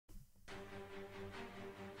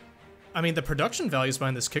I mean, the production values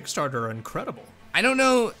behind this Kickstarter are incredible. I don't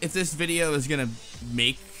know if this video is gonna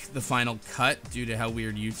make the final cut due to how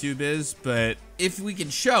weird YouTube is, but if we can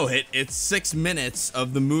show it, it's 6 minutes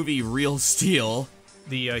of the movie Real Steel.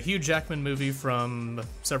 The Hugh Jackman movie from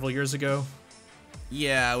several years ago.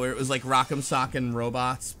 Yeah, where it was like Rock'em Sock'em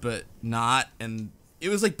robots, but not, and it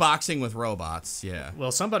was like boxing with robots, yeah.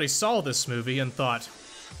 Well, somebody saw this movie and thought,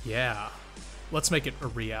 yeah, let's make it a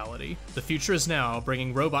reality. The future is now,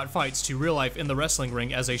 bringing robot fights to real life in the wrestling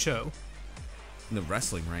ring as a show. In the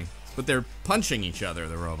wrestling ring? But they're punching each other,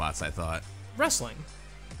 the robots, I thought. Wrestling.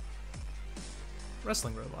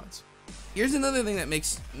 Wrestling robots. Here's another thing that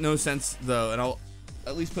makes no sense, though, and I'll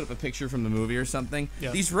at least put up a picture from the movie or something.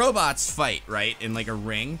 Yeah. These robots fight, right, in like a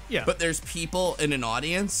ring. Yeah. But there's people in an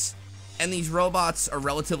audience, and these robots are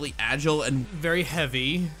relatively agile and very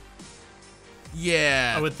heavy.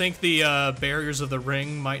 Yeah. I would think the barriers of the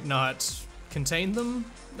ring might not contain them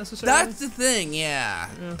necessarily. That's the thing, yeah.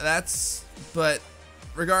 But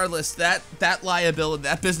regardless, that liability,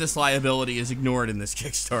 that business liability is ignored in this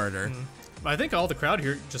Kickstarter. I think all the crowd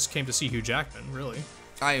here just came to see Hugh Jackman, really.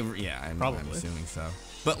 I'm assuming so.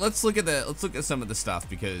 But let's look at some of the stuff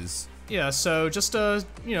because yeah. So just I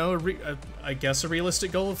guess a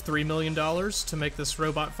realistic goal of $3 million to make this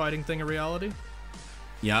robot fighting thing a reality.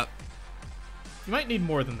 Yep. You might need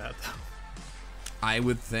more than that, though. I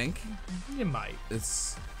would think. You might.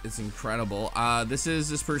 It's incredible. This is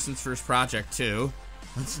this person's first project too.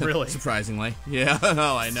 Really? Surprisingly. Yeah.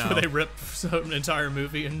 Oh, I know. So they ripped an entire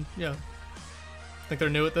movie and yeah. Think they're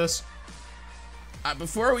new at this?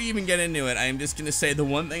 Before we even get into it, I'm just gonna say the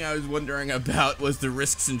one thing I was wondering about was the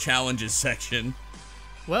risks and challenges section.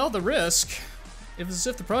 Well, the risk is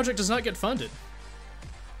if the project does not get funded.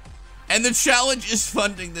 And the challenge is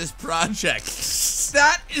funding this project.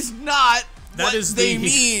 That is not what they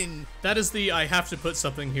mean. That is the I have to put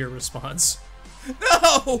something here response.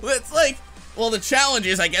 No, it's like, well, the challenge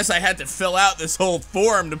is I guess I had to fill out this whole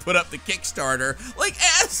form to put up the Kickstarter. Like,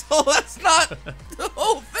 asshole, that's not the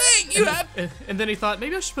whole thing. You have. And then he thought,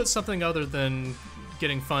 maybe I should put something other than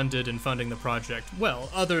getting funded and funding the project. Well,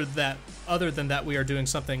 other than that, we are doing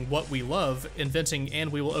something what we love, inventing,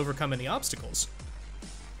 and we will overcome any obstacles.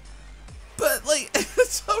 But, like,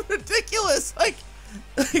 it's so ridiculous. Like,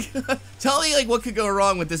 tell me, like, what could go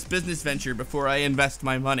wrong with this business venture before I invest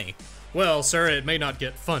my money? Well, sir, it may not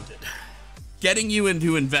get funded. Getting you in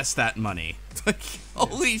to invest that money. Like,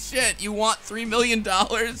 holy shit, you want $3 million?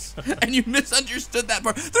 And you misunderstood that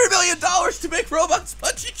part. $3 million to make robots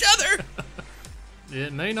punch each other?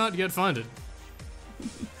 It may not get funded.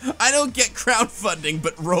 I don't get crowdfunding,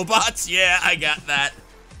 but robots? Yeah, I got that.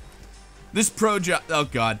 This project, oh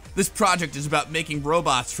god, this project is about making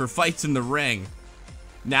robots for fights in the ring.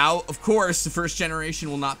 Now, of course, the first generation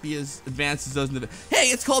will not be as advanced as those in the... Hey,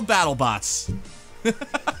 it's called BattleBots.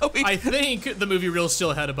 I think the movie Real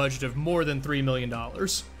Steel had a budget of more than $3 million.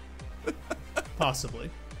 Possibly.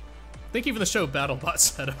 I think even the show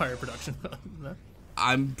BattleBots had a higher production than that.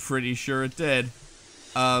 I'm pretty sure it did.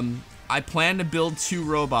 I plan to build 2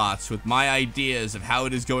 robots with my ideas of how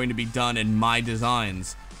it is going to be done and my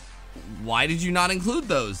designs. Why did you not include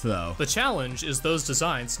those, though? The challenge is those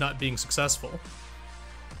designs not being successful.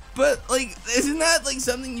 But, like, isn't that, like,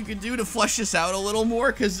 something you could do to flesh this out a little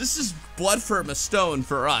more? Because this is blood from a stone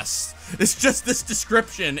for us. It's just this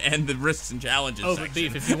description and the risks and challenges section. But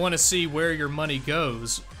Beef, if you want to see where your money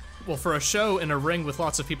goes, well, for a show in a ring with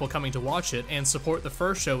lots of people coming to watch it and support the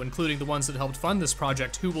first show, including the ones that helped fund this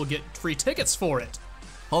project, who will get free tickets for it?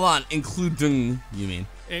 Hold on, including, you mean?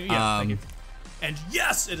 Yeah, thank you. And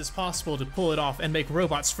yes, it is possible to pull it off and make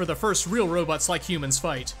robots for the first real robots like humans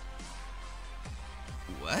fight.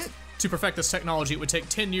 What? To perfect this technology, it would take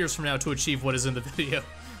 10 years from now to achieve what is in the video.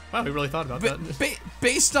 Wow, we really thought about that.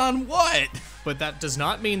 Based on what? But that does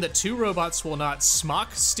not mean that 2 robots will not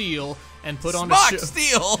smock steel and put on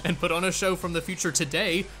a show from the future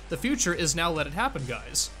today. The future is now. Let it happen,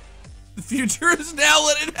 guys. The future is now.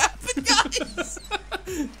 Let it happen, guys.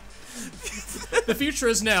 The future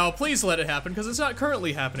is now. Please let it happen, because it's not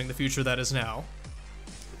currently happening. The future that is now.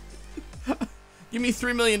 Give me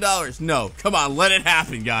 $3 million. No, come on, let it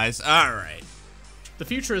happen, guys. All right. The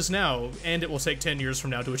future is now, and it will take 10 years from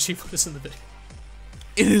now to achieve what is in the video.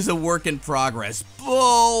 It is a work in progress.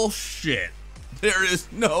 Bullshit. There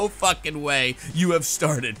is no fucking way you have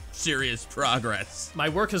started serious progress. My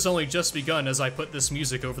work has only just begun as I put this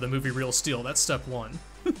music over the movie Real Steel. That's step 1.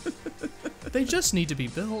 They just need to be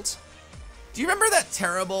built. Do you remember that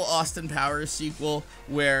terrible Austin Powers sequel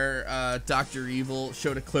where Dr. Evil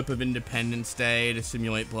showed a clip of Independence Day to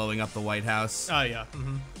simulate blowing up the White House? Oh, yeah.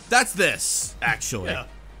 Mm-hmm. That's this, actually. Yeah.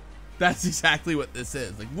 That's exactly what this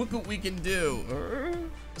is. Like, look what we can do.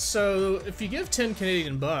 So if you give 10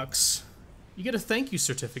 Canadian bucks, you get a thank you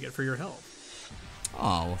certificate for your help.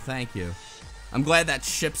 Oh, well, thank you. I'm glad that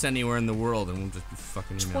ships anywhere in the world and we'll just be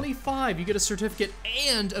fucking 25, you get a certificate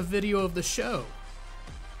and a video of the show.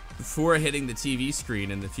 Before hitting the TV screen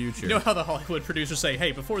in the future. You know how the Hollywood producers say,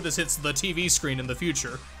 hey, before this hits the TV screen in the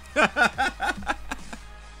future.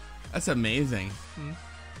 That's amazing.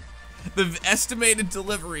 The estimated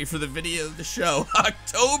delivery for the video of the show,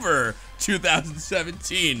 October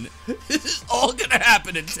 2017. This is all gonna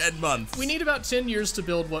happen in 10 months. We need about 10 years to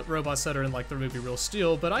build what robots that are in like the movie Real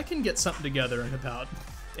Steel, but I can get something together in about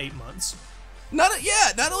 8 months. Not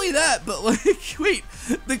only that, but like, wait,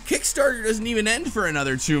 the Kickstarter doesn't even end for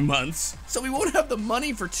another 2 months, so we won't have the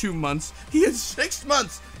money for 2 months. He has 6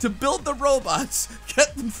 months to build the robots,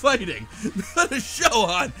 get them fighting, put a show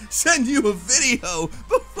on, send you a video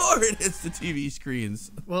before it hits the TV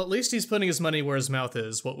screens. Well, at least he's putting his money where his mouth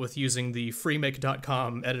is, what with using the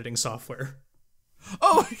freemake.com editing software.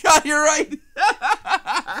 Oh my god, you're right!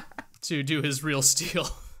 To do his Real Steel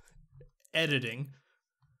editing.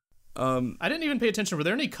 I didn't even pay attention. Were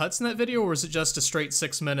there any cuts in that video, or was it just a straight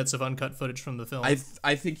 6 minutes of uncut footage from the film? I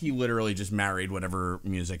think he literally just married whatever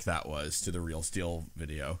music that was to the Real Steel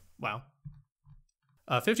video. Wow.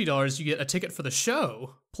 $50, you get a ticket for the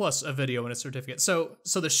show, plus a video and a certificate. So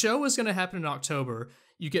the show is going to happen in October.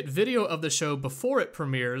 You get video of the show before it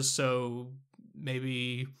premieres, so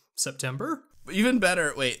maybe September? Even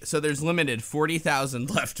better, wait, so there's limited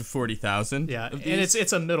 40,000 left to 40,000. Yeah, and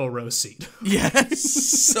it's a middle row seat. Yes,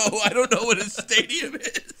 so I don't know what a stadium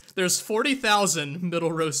is. There's 40,000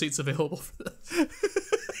 middle row seats available for this.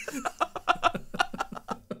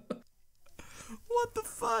 What the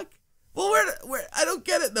fuck? Well, where I don't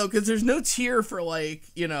get it though, because there's no tier for like,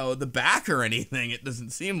 you know, the back or anything. It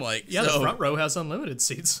doesn't seem like. Yeah, so. The front row has unlimited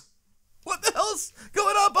seats. What the hell's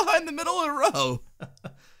going on behind the middle of the row?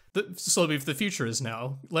 So if the future is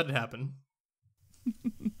now, let it happen.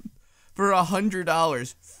 For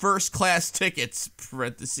 $100, first class tickets,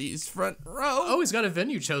 parentheses, front row. Oh, he's got a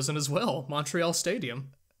venue chosen as well, Montreal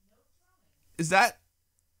Stadium. Is that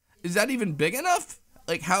even big enough?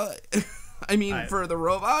 Like how? I mean, for the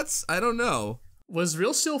robots, I don't know. Was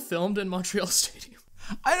Real Steel filmed in Montreal Stadium?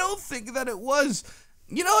 I don't think that it was.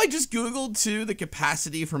 You know, I just Googled, too, the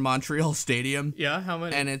capacity for Montreal Stadium. Yeah, how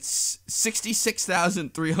many? And it's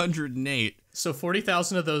 66,308. So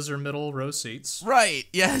 40,000 of those are middle row seats. Right,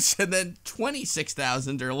 yes. And then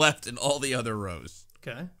 26,000 are left in all the other rows.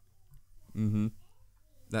 Okay. Mm-hmm.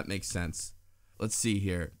 That makes sense. Let's see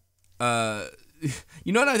here.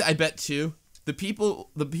 You know what I bet, too? The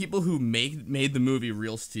people who made the movie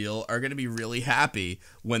Real Steel are going to be really happy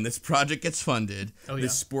when this project gets funded,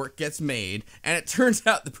 this sport gets made, and it turns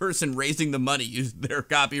out the person raising the money used their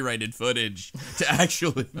copyrighted footage to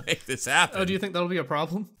actually make this happen. Oh, do you think that'll be a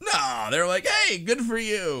problem? No, they're like, hey, good for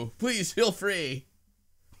you. Please feel free.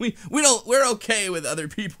 We're okay with other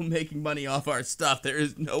people making money off our stuff. There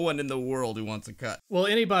is no one in the world who wants a cut. Well,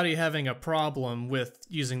 anybody having a problem with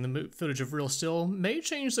using the footage of Real Steel may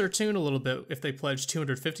change their tune a little bit if they pledge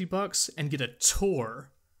 $250 and get a tour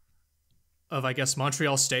of, I guess,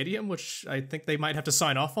 Montreal Stadium, which I think they might have to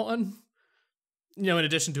sign off on. You know, in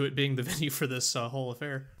addition to it being the venue for this whole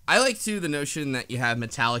affair. I like, too, the notion that you have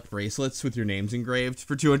metallic bracelets with your names engraved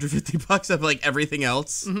for $250 of, like, everything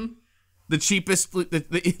else. Mm-hmm. The cheapest, the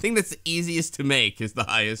thing that's the easiest to make is the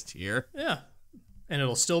highest tier. Yeah. And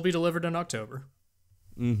it'll still be delivered in October.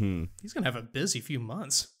 Mm-hmm. He's going to have a busy few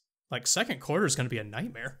months. Like, second quarter is going to be a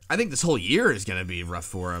nightmare. I think this whole year is going to be rough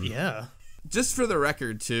for him. Yeah. Just for the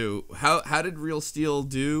record, too, how did Real Steel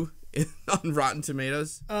do on Rotten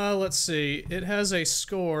Tomatoes? Let's see. It has a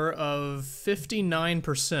score of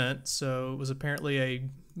 59%, so it was apparently a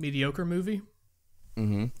mediocre movie.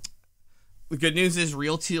 Mm-hmm. The good news is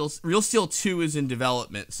Real Steel 2 is in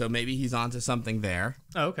development, so maybe he's onto something there.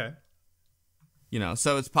 Oh, okay. You know,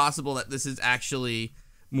 so it's possible that this is actually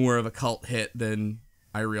more of a cult hit than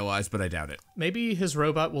I realized, but I doubt it. Maybe his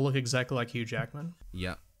robot will look exactly like Hugh Jackman.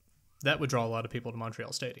 Yep. That would draw a lot of people to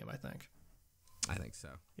Montreal Stadium, I think. I think so.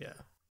 Yeah.